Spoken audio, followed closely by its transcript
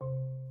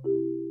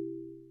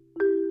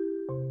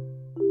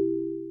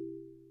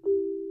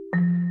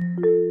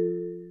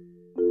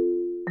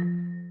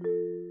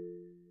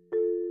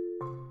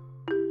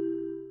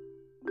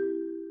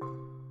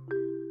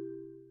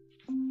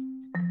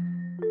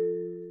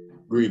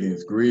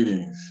Greetings,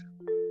 greetings.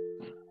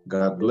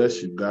 God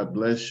bless you. God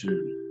bless you.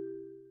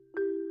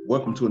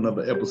 Welcome to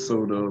another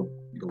episode of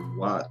The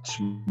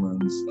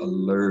Watchman's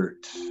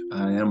Alert.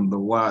 I am the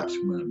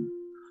Watchman,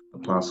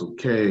 Apostle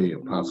K,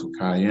 Apostle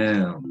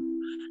Kayam,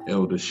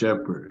 Elder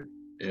Shepherd.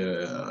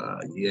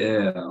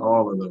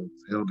 All of those.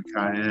 Elder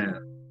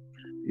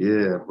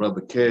Kayam.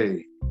 Brother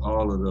K,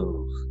 all of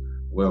those.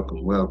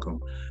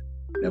 Welcome.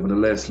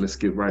 Nevertheless, let's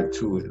get right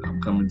to it.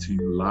 I'm coming to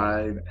you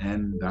live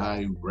and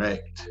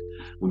direct.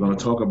 We're going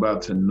to talk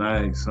about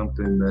tonight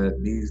something that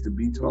needs to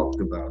be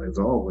talked about, as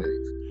always.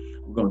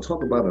 We're going to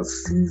talk about a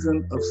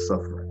season of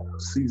suffering. A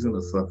season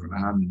of suffering.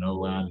 I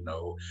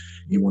know.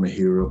 You want to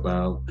hear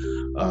about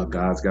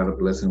God's got a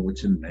blessing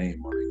with your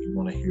name on it. You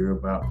want to hear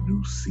about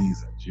new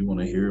seasons. You want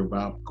to hear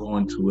about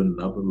going to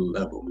another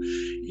level.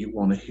 You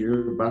want to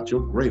hear about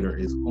your greater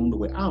is on the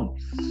way. I'm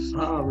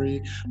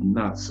sorry,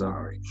 not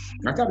sorry.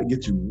 I got to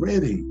get you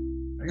ready.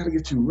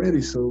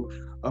 So,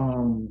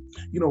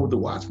 what the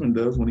watchman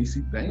does when he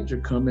sees danger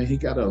coming, he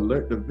got to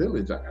alert the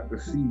village. I got to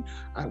see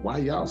while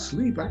y'all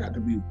sleep. I got to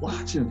be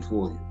watching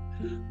for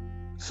you.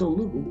 So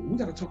look, we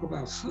got to talk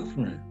about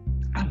suffering.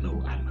 I know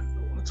you don't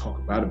want to talk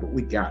about it, but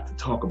we got to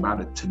talk about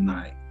it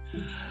tonight.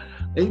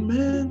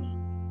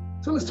 Amen.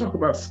 So let's talk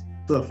about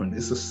suffering.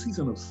 It's a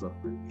season of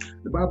suffering.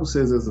 The Bible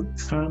says there's a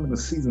time and a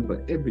season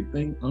for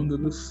everything under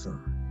the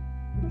sun.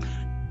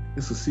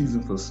 It's a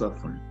season for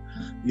suffering.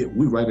 Yet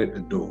we right at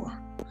the door.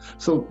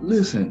 So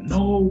listen,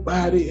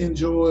 nobody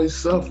enjoys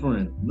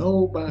suffering.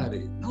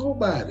 Nobody.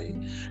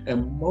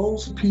 And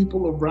most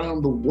people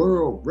around the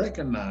world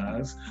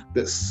recognize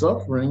that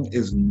suffering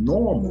is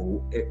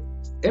normal.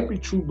 Every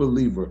true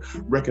believer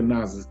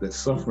recognizes that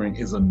suffering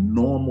is a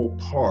normal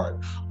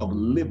part of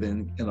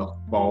living in a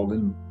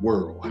fallen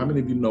world. How many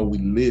of you know we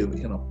live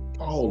in a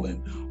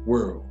fallen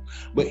world?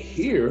 But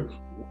here,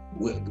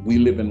 we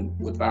live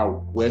with our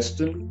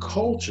Western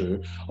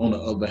culture. On the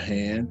other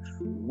hand,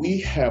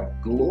 we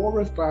have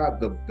glorified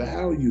the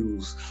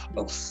values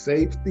of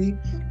safety.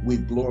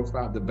 We've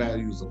glorified the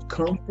values of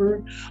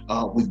comfort.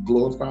 We've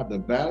glorified the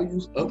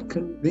values of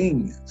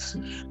convenience.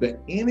 That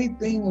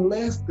anything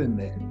less than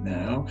that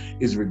now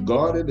is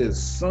regarded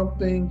as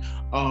something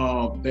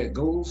that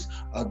goes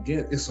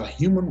against, it's a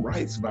human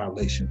rights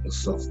violation of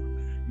suffering.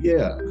 So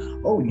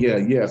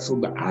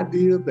the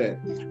idea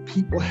that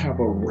people have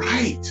a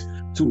right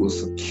to a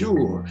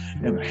secure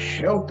and a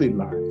healthy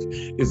life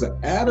is an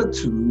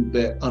attitude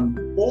that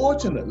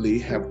unfortunately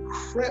have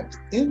crept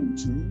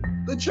into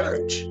the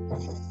church.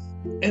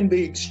 And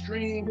the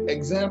extreme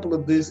example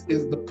of this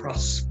is the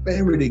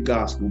prosperity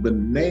gospel, the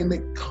name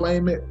it,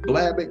 claim it,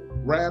 blab it,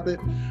 grab it,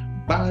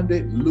 bind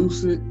it,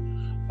 loose it,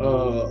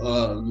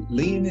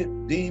 lean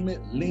it, deem it,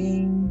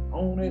 lean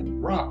on it,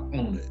 rock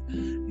on it.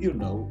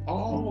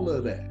 All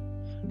of that.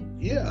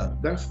 Yeah,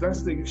 that's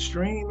the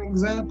extreme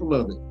example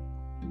of it.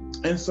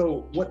 And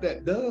so what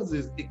that does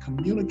is it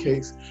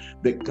communicates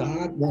that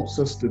God wants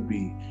us to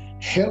be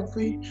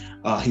healthy.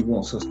 He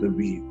wants us to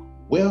be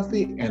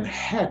wealthy and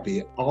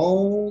happy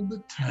all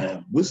the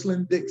time,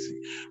 whistling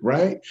Dixie,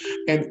 right?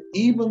 And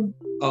even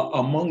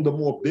among the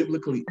more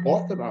biblically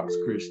orthodox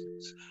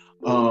Christians,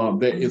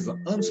 there is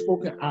an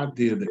unspoken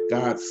idea that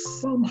God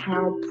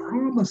somehow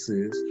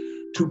promises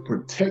to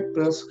protect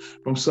us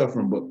from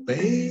suffering. But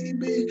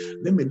baby,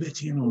 let me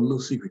let you in on a little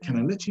secret. Can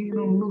I let you in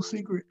on a little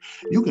secret?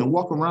 You can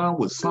walk around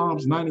with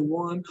Psalms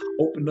 91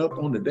 opened up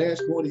on the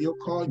dashboard of your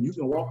car. You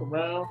can walk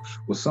around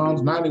with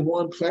Psalms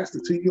 91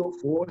 plastered to your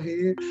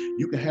forehead.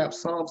 You can have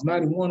Psalms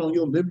 91 on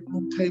your living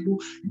room table.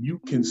 Your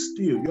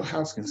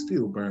house can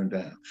still burn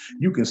down.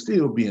 You can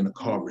still be in a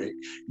car wreck.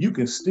 You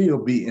can still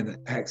be in an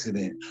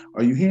accident.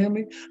 Are you hearing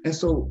me? And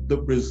so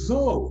the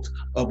result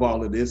of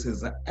all of this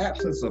is an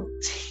absence of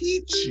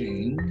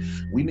teaching.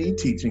 We need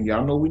teaching.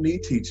 Y'all know we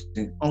need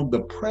teaching on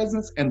the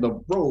presence and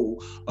the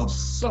role of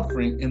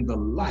suffering in the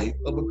life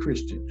of a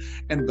Christian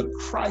and the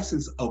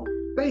crisis of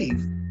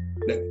faith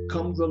that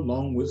comes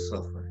along with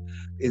suffering.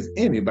 Is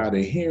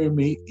anybody hearing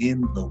me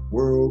in the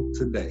world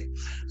today?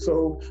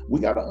 So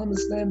we got to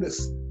understand that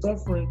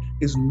suffering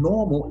is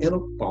normal in a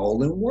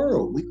fallen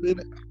world. We live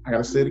in, I got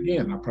to say it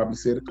again. I probably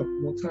said it a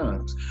couple more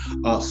times.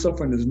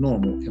 Suffering is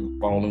normal in a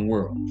fallen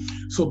world.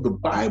 So the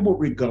Bible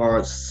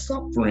regards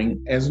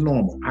suffering as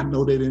normal. I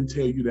know they didn't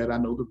tell you that. I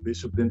know the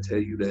bishop didn't tell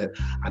you that.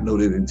 I know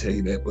they didn't tell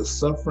you that. But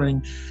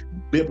suffering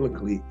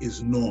biblically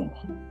is normal.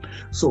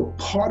 So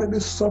part of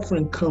this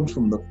suffering comes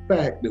from the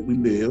fact that we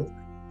live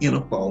in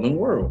a fallen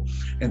world.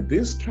 And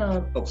this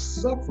kind of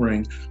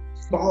suffering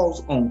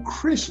falls on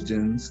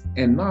Christians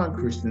and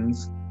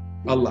non-Christians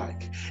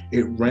alike.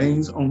 It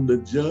rains on the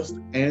just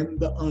and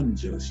the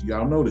unjust.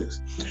 Y'all know this.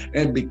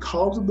 And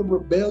because of the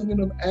rebellion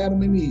of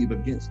Adam and Eve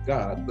against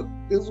God, the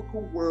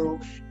physical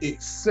world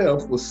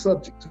itself was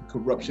subject to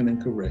corruption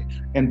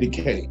and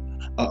decay,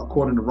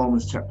 according to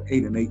Romans chapter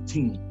 8 and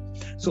 18.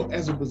 So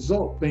as a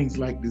result, things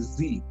like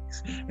disease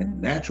and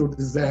natural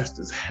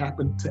disasters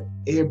happen to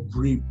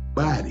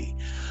everybody.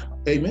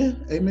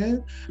 Amen.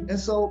 Amen. And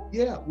so,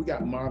 yeah, we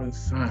got modern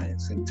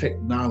science and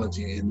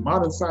technology, and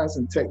modern science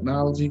and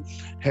technology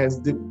has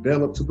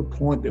developed to the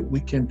point that we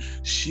can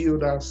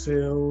shield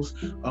ourselves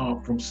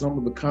from some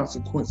of the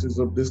consequences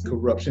of this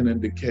corruption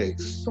and decay,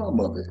 some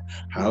of it.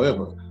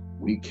 However,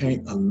 we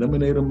can't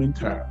eliminate them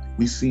entirely.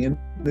 We see in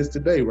this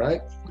today,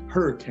 right?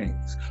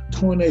 Hurricanes,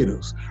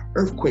 tornadoes,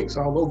 earthquakes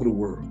all over the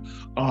world,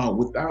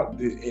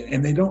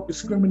 and they don't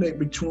discriminate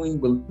between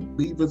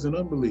believers and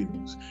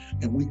unbelievers.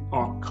 And we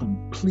are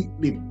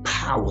completely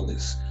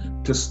powerless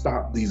to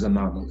stop these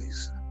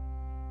anomalies.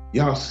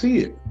 Y'all see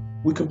it.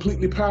 We're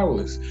completely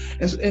powerless.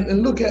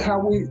 And look at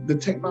how the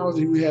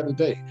technology we have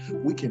today.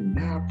 We can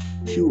now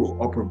cure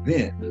or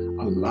prevent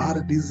a lot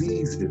of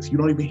diseases. You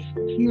don't even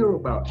hear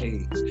about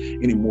AIDS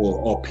anymore,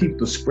 or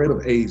the spread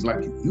of AIDS like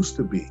it used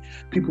to be.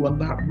 People are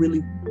not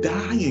really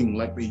dying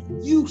like they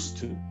used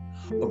to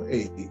of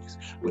AIDS.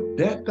 But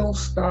that don't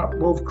stop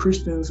both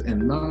Christians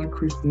and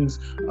non-Christians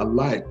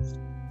alike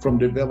from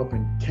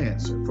developing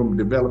cancer, from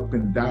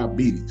developing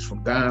diabetes,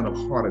 from dying of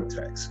heart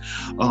attacks,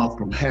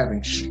 from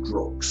having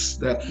strokes.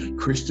 That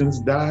Christians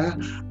die,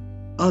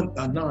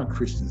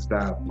 non-Christians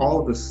die of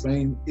all the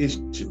same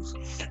issues.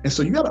 And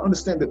so you got to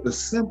understand that the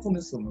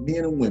sinfulness of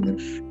men and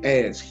women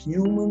adds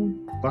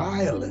human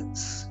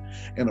violence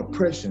and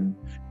oppression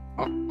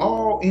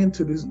all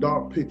into this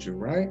dark picture,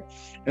 right?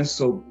 And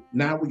so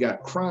now we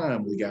got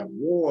crime, we got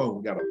war,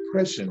 we got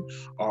oppression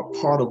are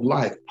part of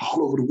life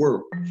all over the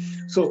world.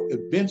 So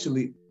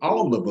eventually,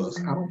 all of us,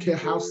 I don't care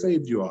how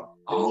saved you are,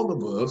 all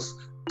of us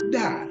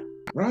die,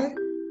 right?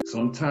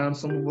 Sometimes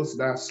some of us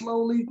die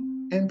slowly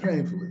and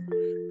painfully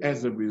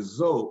as a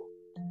result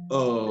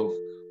of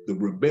the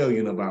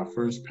rebellion of our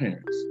first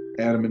parents,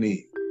 Adam and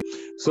Eve.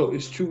 So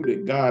it's true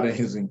that God, in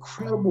his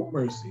incredible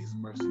mercy, his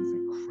mercy is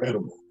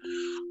incredible,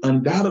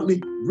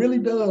 undoubtedly really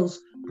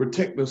does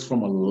protect us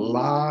from a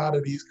lot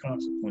of these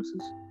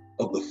consequences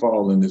of the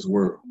fall in this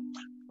world.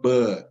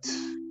 But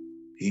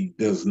he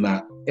does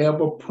not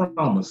ever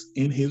promise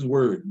in his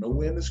word,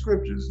 nowhere in the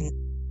scriptures,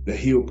 that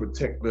he'll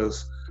protect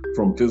us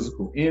from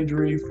physical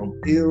injury, from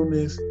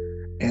illness,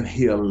 and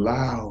he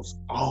allows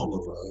all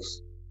of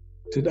us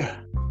to die.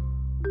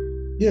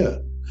 Yeah.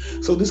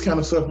 So this kind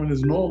of suffering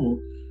is normal.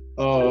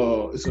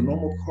 It's a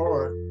normal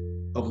part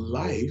of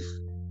life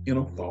in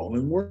a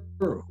fallen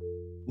world.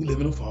 We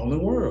live in a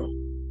fallen world,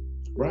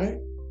 right?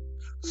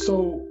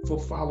 So for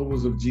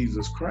followers of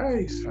Jesus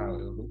Christ,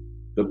 however,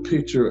 the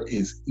picture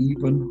is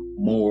even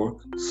more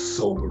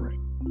sobering.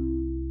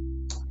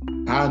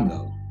 I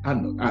know.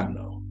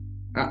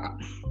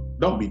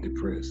 Don't be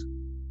depressed.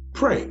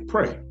 Pray.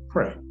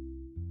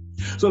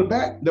 So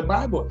the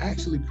Bible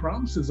actually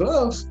promises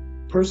us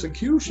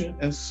persecution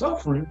and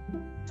suffering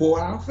for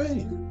our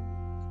faith.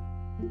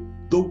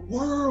 The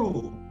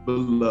world,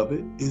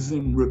 beloved, is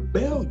in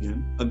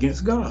rebellion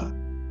against God.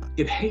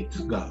 It hates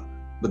God,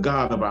 the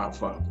God of our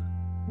Father,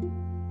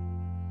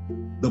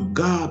 the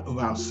God of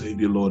our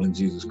Savior, Lord, and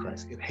Jesus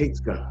Christ. It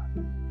hates God.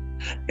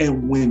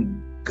 And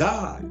when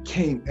God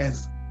came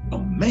as a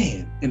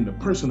man in the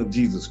person of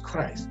Jesus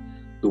Christ,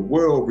 the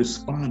world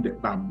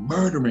responded by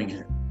murdering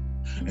him.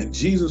 And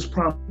Jesus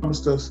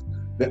promised us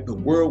that the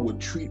world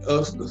would treat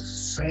us the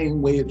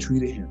same way it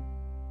treated him.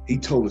 He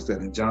told us that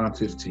in John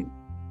 15.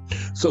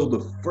 So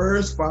the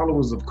first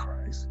followers of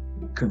Christ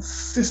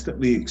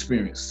consistently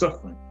experienced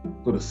suffering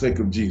for the sake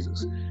of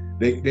Jesus.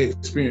 They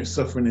experienced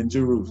suffering in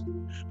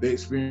Jerusalem. They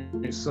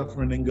experienced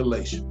suffering in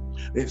Galatia.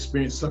 They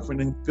experienced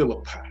suffering in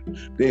Philippi.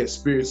 They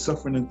experienced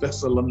suffering in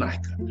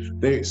Thessalonica.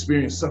 They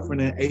experienced suffering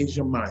in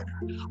Asia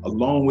Minor,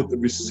 along with the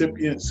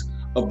recipients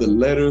of the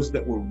letters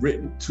that were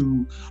written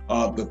to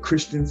the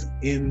Christians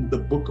in the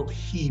book of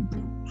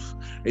Hebrews.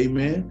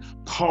 Amen.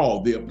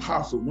 Paul, the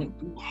apostle, went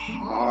through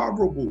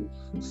horrible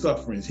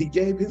sufferings. He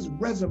gave his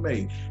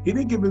resume. He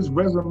didn't give his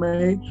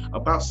resume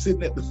about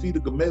sitting at the feet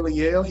of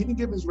Gamaliel. He didn't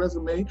give his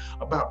resume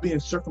about being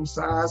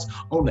circumcised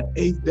on the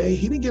 8th day.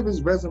 He didn't give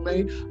his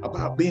resume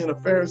about being a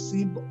Pharisee,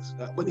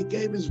 but he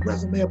gave his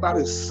resume about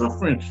his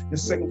suffering in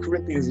 2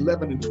 Corinthians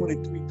 11 and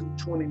 23 through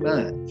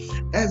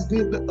 29, as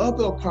did the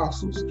other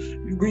apostles.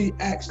 You read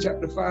Acts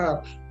chapter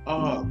 5,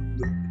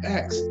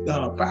 Acts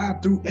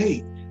 5 through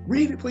 8.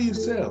 Read it for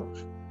yourself.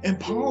 And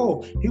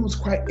Paul, he was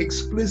quite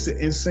explicit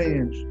in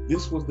saying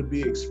this was to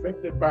be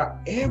expected by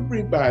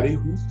everybody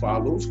who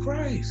follows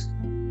Christ.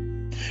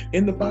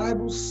 In the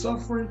Bible,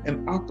 suffering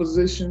and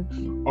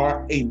opposition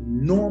are a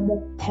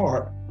normal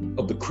part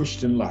of the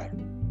Christian life.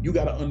 You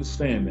got to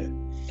understand that.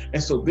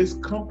 And so this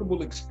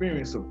comfortable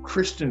experience of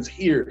Christians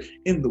here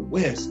in the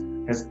West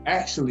has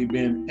actually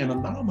been an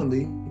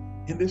anomaly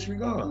in this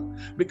regard,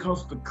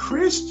 because the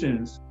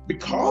Christians,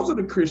 because of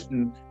the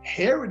Christian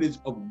heritage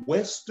of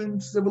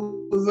Western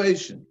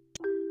civilization,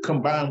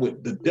 combined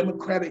with the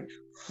democratic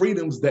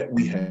freedoms that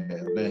we have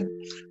and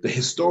the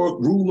historic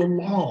rule of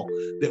law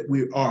that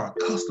we are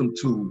accustomed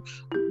to,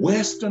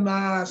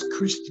 Westernized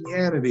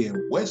Christianity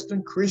and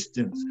Western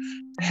Christians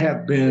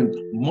have been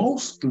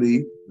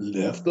mostly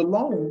left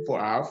alone for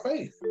our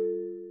faith.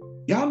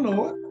 Y'all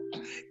know it.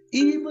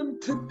 Even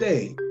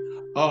today,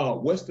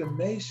 Western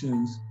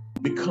nations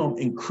become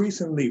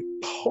increasingly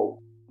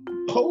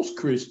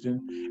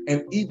post-Christian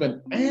and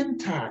even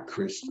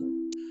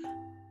anti-Christian.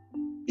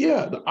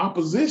 Yeah, the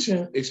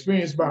opposition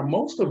experienced by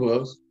most of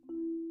us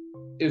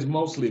is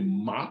mostly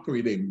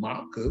mockery. They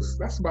mock us.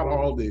 That's about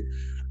all the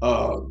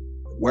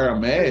wear a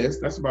mask.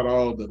 That's about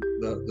all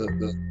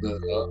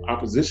the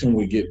opposition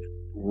we get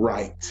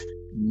right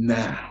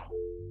now.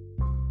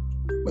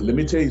 But let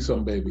me tell you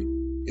something, baby.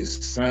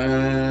 It's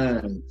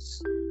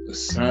signs. The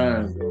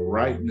signs, the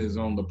writing is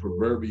on the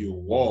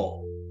proverbial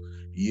wall.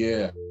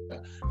 Yeah,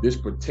 this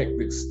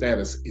protected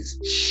status is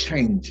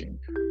changing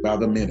by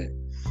the minute.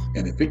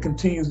 And if it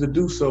continues to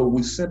do so,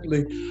 we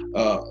simply,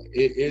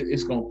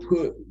 it's going to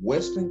put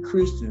Western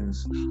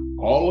Christians,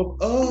 all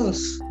of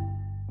us,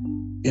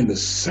 in the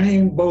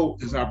same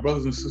boat as our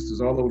brothers and sisters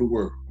all over the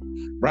world.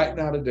 Right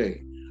now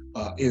today,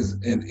 is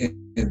in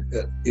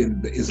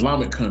the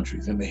Islamic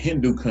countries, in the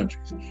Hindu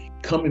countries,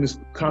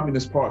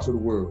 communist parts of the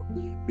world,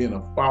 being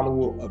a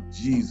follower of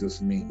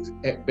Jesus means,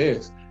 at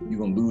best, you're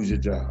going to lose your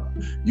job.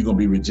 You're going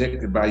to be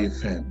rejected by your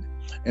family.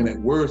 And at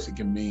worst, it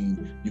can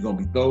mean you're going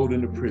to be thrown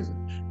into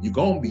prison. You're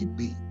going to be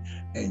beat,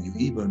 and you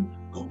even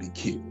going to be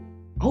killed.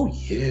 Oh,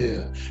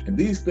 yeah. And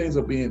these things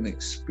are being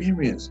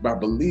experienced by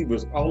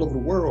believers all over the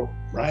world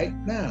right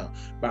now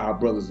by our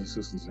brothers and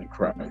sisters in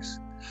Christ.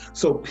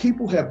 So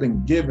people have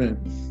been given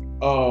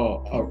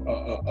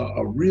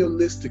a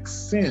realistic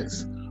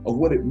sense of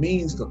what it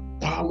means to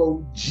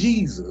follow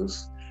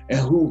Jesus, and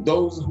who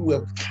those who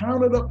have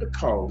counted up the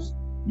cost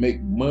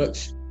make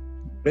much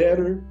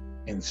better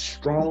and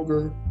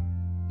stronger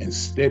and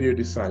steadier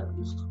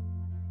disciples.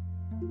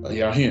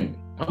 Y'all hear me?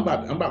 I'm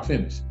about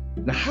finished.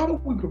 Now, how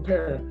do we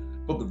prepare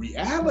for the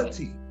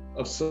reality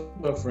of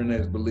suffering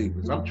as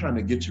believers? I'm trying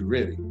to get you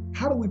ready.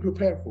 How do we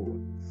prepare for it?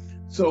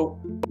 So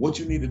what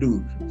you need to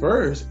do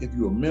first, if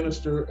you're a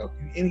minister, if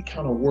you're any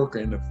kind of worker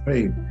in the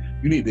faith,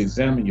 you need to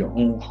examine your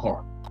own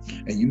heart,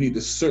 and you need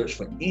to search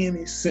for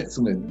any sense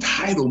of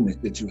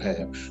entitlement that you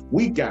have.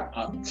 We got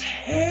a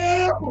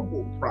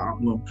terrible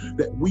problem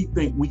that we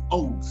think we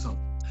own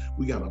something.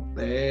 We got a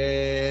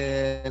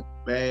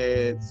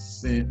bad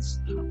sense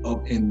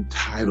of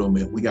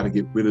entitlement. We got to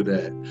get rid of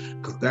that,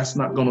 because that's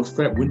not going to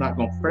fare. We're not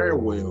going to fare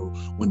well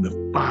when the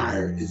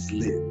fire is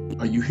lit.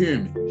 Are you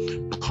hearing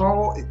me?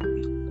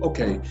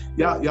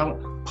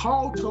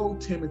 Paul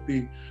told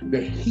Timothy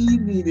that he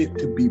needed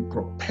to be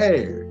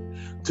prepared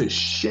to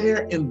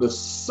share in the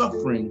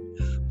suffering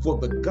for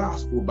the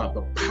gospel by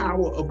the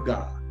power of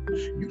God.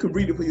 You can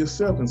read it for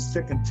yourself in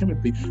 2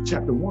 Timothy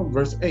chapter 1,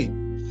 verse 8.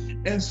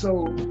 And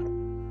so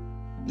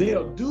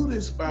they'll do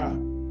this by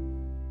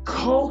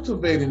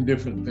cultivating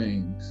different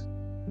things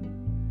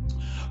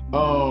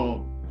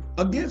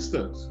against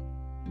us,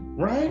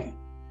 right?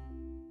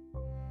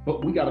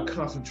 But we got to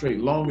concentrate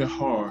long and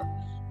hard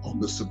on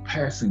the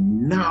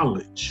surpassing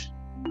knowledge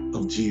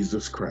of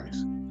Jesus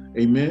Christ.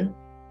 Amen.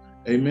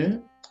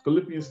 Amen.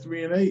 Philippians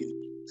 3:8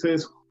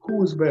 says,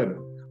 who is better,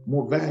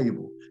 more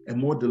valuable, and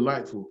more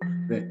delightful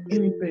than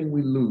anything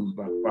we lose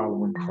by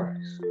following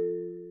Christ?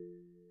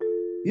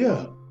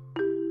 Yeah.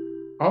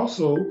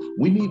 Also,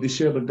 we need to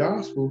share the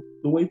gospel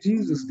the way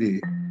Jesus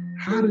did.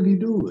 How did he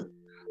do it?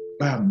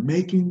 By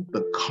making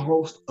the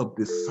cost of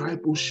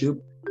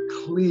discipleship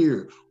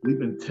clear. We've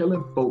been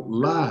telling folk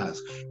lies.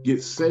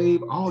 Get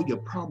saved, all your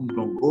problems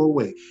gonna go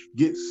away.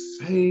 Get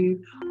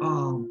saved,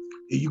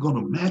 you're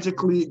gonna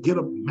magically get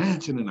a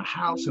mansion and a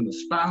house and a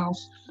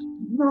spouse.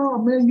 No,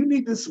 man, you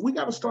need this. We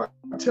gotta start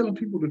telling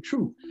people the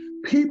truth.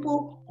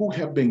 People who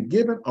have been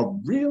given a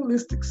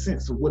realistic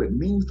sense of what it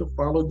means to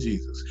follow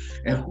Jesus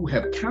and who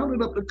have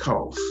counted up the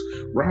cost,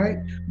 right,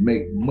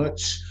 make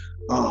much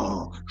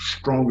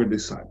stronger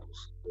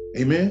disciples.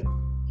 Amen.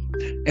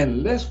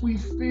 Unless we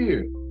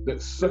fear that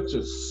such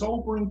a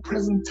sobering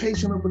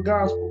presentation of the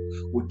gospel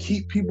will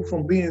keep people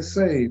from being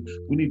saved,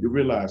 we need to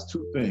realize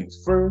two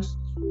things. First,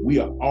 we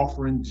are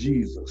offering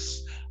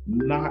Jesus,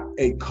 not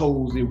a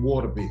cozy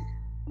waterbed.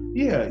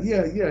 Yeah.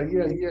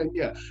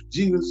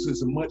 Jesus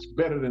is much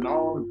better than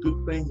all the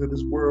good things of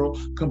this world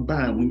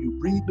combined. When you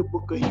read the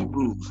book of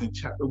Hebrews in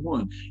chapter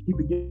 1, he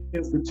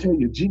begins to tell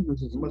you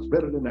Jesus is much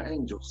better than the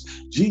angels.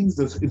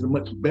 Jesus is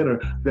much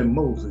better than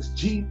Moses.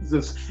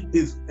 Jesus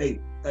is a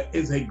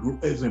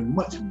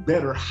much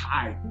better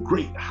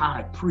great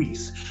high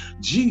priest.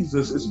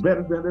 Jesus is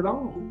better than it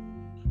all,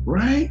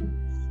 right?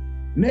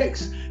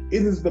 Next,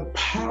 it is the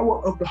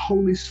power of the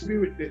Holy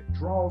Spirit that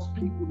draws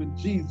people to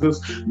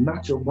Jesus,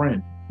 not your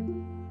branding.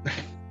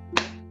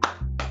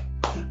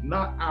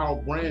 Not our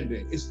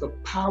branding. It's the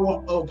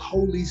power of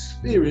Holy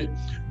Spirit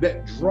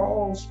that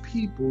draws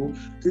people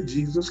to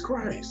Jesus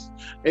Christ.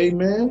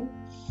 Amen.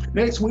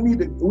 Next,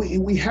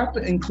 we have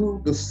to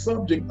include the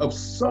subject of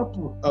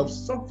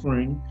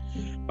suffering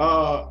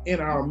in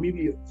our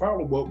immediate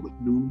follow-up with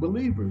new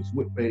believers,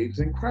 with babes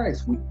in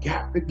Christ. We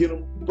got to get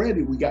them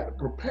ready. We got to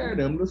prepare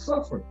them to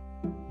suffer.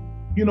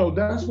 You know,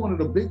 that's one of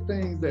the big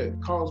things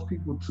that cause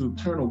people to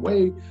turn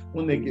away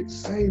when they get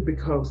saved,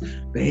 because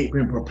they ain't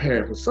been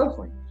prepared for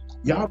suffering.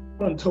 Y'all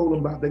done told them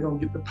about they're going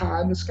to get the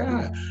pie in the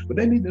sky, but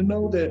they need to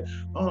know that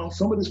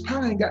some of this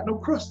pie ain't got no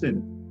crust in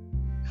it.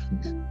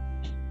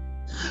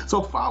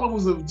 So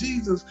followers of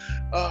Jesus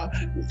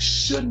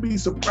shouldn't be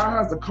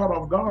surprised or caught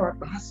off guard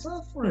by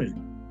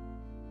suffering.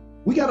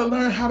 We got to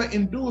learn how to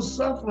endure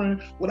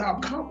suffering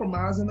without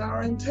compromising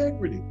our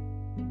integrity.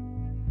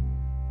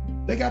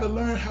 They got to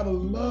learn how to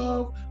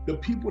love the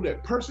people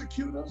that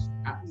persecute us.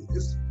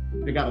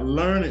 They got to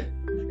learn it.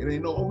 It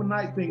ain't no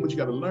overnight thing, but you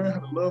got to learn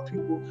how to love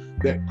people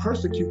that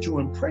persecute you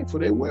and pray for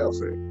their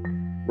welfare,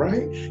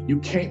 right? You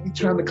can't be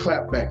trying to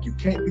clap back. You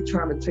can't be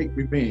trying to take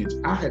revenge.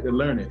 I had to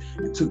learn it.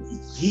 It took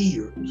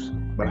years,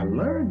 but I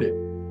learned it.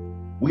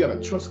 We got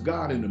to trust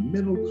God in the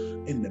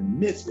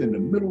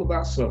middle of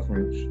our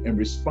suffering and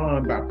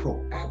respond by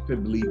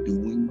proactively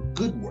doing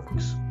good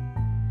works.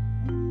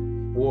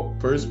 Or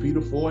 1 Peter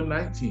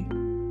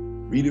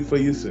 4:19. Read it for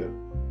yourself.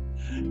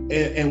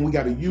 And we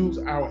got to use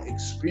our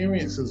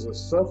experiences of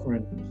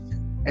suffering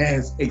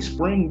as a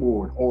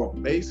springboard or a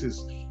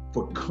basis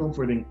for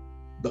comforting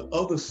the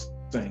other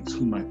saints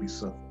who might be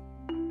suffering.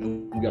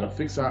 And we got to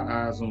fix our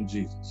eyes on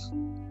Jesus.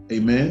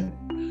 Amen.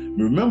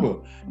 Remember,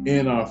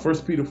 in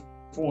 1 Peter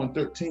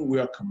 4:13, we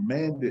are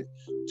commanded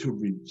to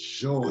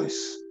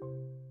rejoice.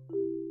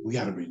 We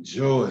got to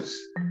rejoice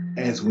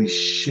as we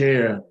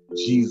share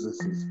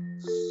Jesus's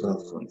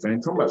suffering. I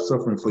ain't talking about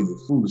suffering for your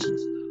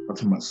foolishness. I'm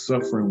talking about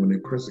suffering when they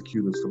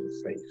persecute us for the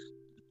faith.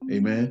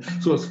 Amen.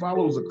 So as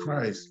followers of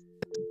Christ,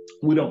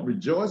 we don't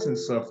rejoice in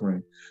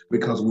suffering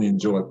because we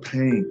enjoy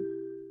pain.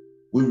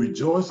 We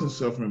rejoice in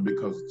suffering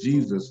because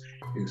Jesus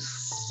is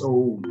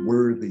so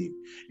worthy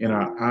in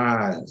our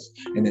eyes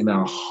and in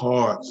our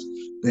hearts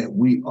that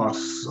we are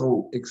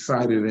so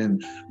excited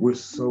and we're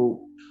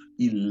so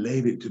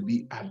elated to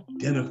be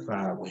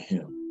identified with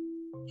him.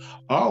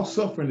 All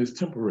suffering is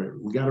temporary.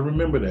 We got to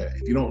remember that.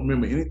 If you don't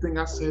remember anything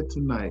I said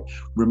tonight,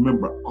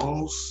 remember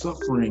all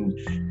suffering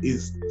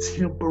is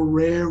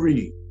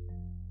temporary.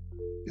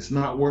 It's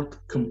not worth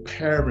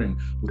comparing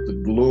with the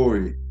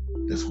glory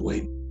that's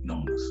waiting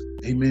on us.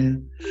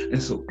 Amen.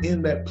 And so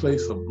in that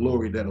place of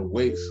glory that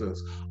awaits us,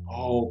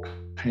 all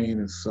pain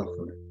and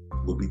suffering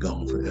will be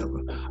gone forever.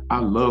 I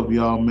love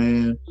y'all,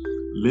 man.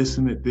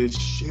 Listen to this.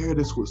 Share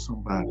this with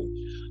somebody.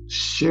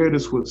 Share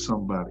this with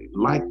somebody.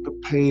 Like the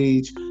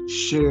page,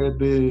 share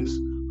this,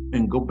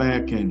 and go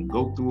back and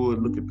go through it,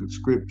 look at the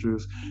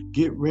scriptures.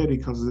 Get ready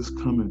because it's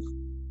coming.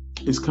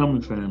 It's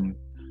coming, family.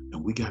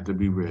 And we got to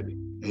be ready.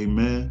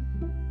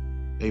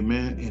 Amen.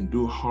 Amen.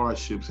 Endure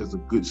hardships as a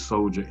good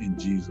soldier in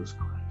Jesus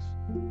Christ.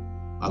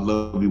 I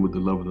love you with the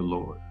love of the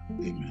Lord.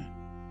 Amen.